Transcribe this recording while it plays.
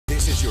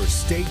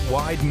Here's your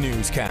statewide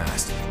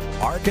newscast,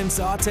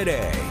 Arkansas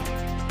Today.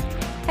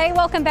 Hey,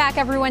 welcome back,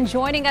 everyone.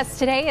 Joining us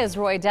today is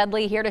Roy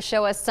Dudley, here to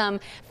show us some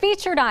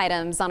featured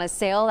items on a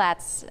sale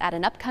that's at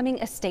an upcoming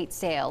estate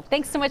sale.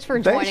 Thanks so much for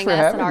joining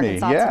us in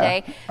Arkansas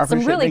today. I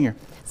appreciate being here.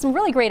 Some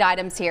really great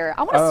items here.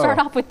 I want to start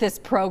off with this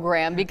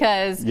program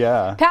because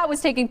Pat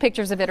was taking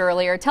pictures of it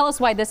earlier. Tell us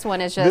why this one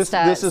is just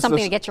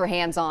something to get your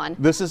hands on.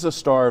 This is a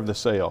star of the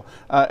sale.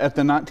 At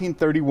the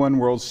 1931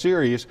 World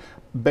Series,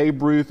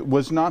 Babe Ruth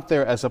was not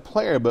there as a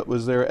player, but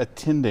was there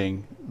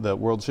attending the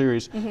World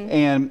Series,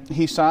 and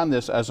he signed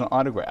this as an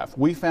autograph.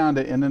 We found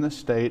it in an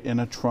estate in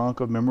a trunk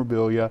of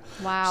memorabilia,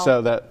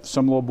 so that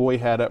some little boy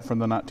had it from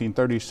the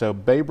 1930s. So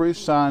Babe Ruth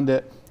signed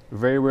it.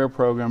 Very rare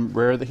program,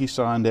 rare that he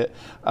signed it.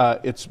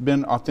 It's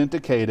been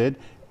authenticated,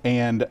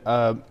 and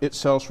it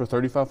sells for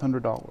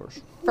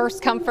 $3,500.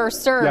 First come,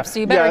 first serve, so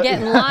you better get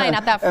in line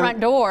at that front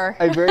door.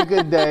 A very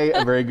good day,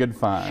 a very good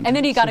find. And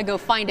then you got to go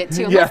find it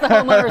too. Unless the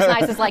homeowner's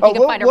nice, it's like you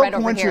can find it right over here.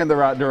 We'll point you in the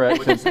right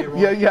direction.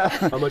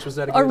 How much was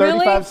that again? Oh,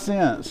 really? 35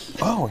 cents.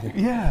 Oh,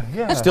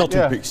 yeah. Still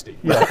too big, Steve.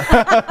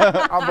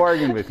 I'll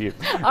bargain with you.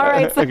 All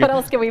right, so what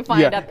else can we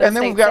find at the And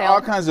then we've got sale?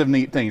 all kinds of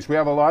neat things. We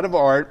have a lot of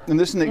art, and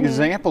this is an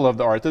example of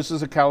the art. This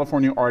is a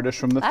California artist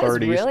from the 30s.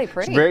 That is really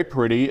pretty. It's very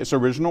pretty. It's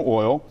original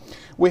oil.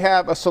 We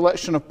have a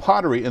selection of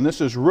pottery, and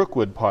this is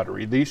Rookwood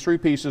pottery. These three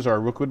pieces are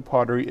Rookwood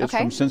pottery. It's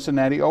from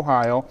Cincinnati,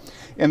 Ohio.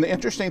 And the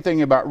interesting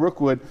thing about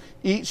Rookwood,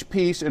 each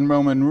piece in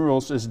Roman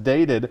numerals is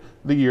dated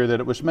the year that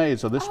it was made.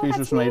 So this piece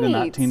was made in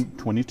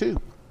 1922.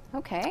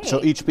 Okay.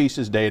 So each piece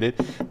is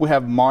dated. We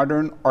have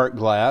modern art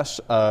glass,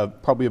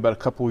 probably about a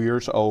couple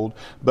years old,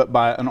 but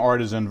by an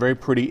artisan, very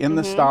pretty in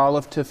the style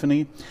of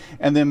Tiffany.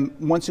 And then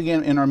once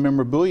again in our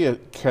memorabilia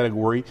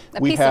category,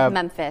 we have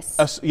Memphis.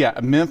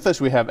 Memphis.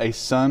 We have a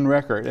Sun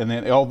record, and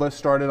then Elvis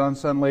started on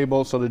Sun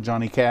label, so did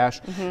Johnny Cash,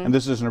 and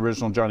this is an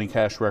original Johnny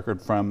Cash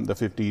record from the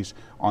 50s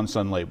on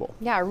Sun label.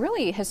 Yeah, a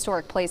really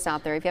historic place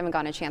out there if you haven't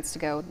gotten a chance to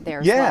go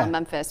there as well in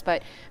Memphis,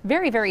 but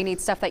very, very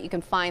neat stuff that you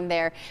can find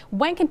there.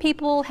 When can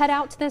people head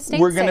out to this estate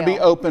We're going to sale? be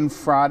open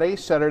Friday,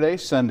 Saturday,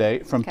 Sunday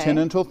from 10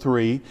 until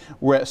 3.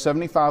 We're at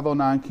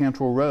 7509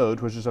 Cantrell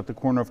Road, which is at the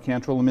corner of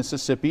Cantrell and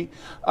Mississippi.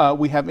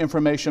 We have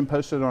information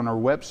posted on our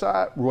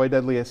website, Roy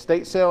Dudley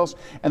Estate Sales,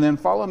 and then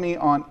follow me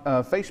on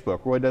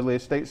Facebook, Roy Dudley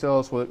Estate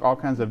Sales, with all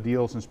kinds of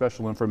deals and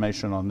special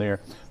information on there.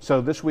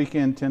 So this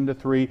weekend, 10 to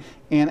 3,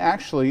 and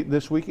actually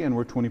this weekend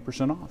we're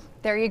 20% off.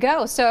 There you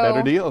go. So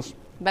better deals.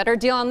 Better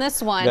deal on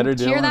this one. Better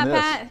deal Hear on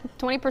that, this.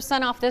 Pat?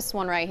 20% off this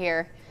one right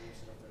here.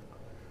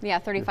 Yeah,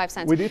 35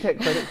 cents. We do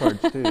take credit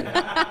cards too.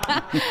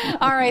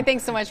 All right,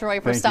 thanks so much, Roy,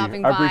 for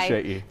stopping by. I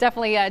appreciate you.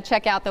 Definitely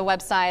check out the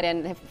website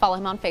and follow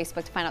him on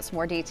Facebook to find out some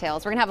more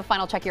details. We're going to have a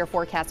final check of your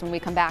forecast when we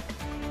come back.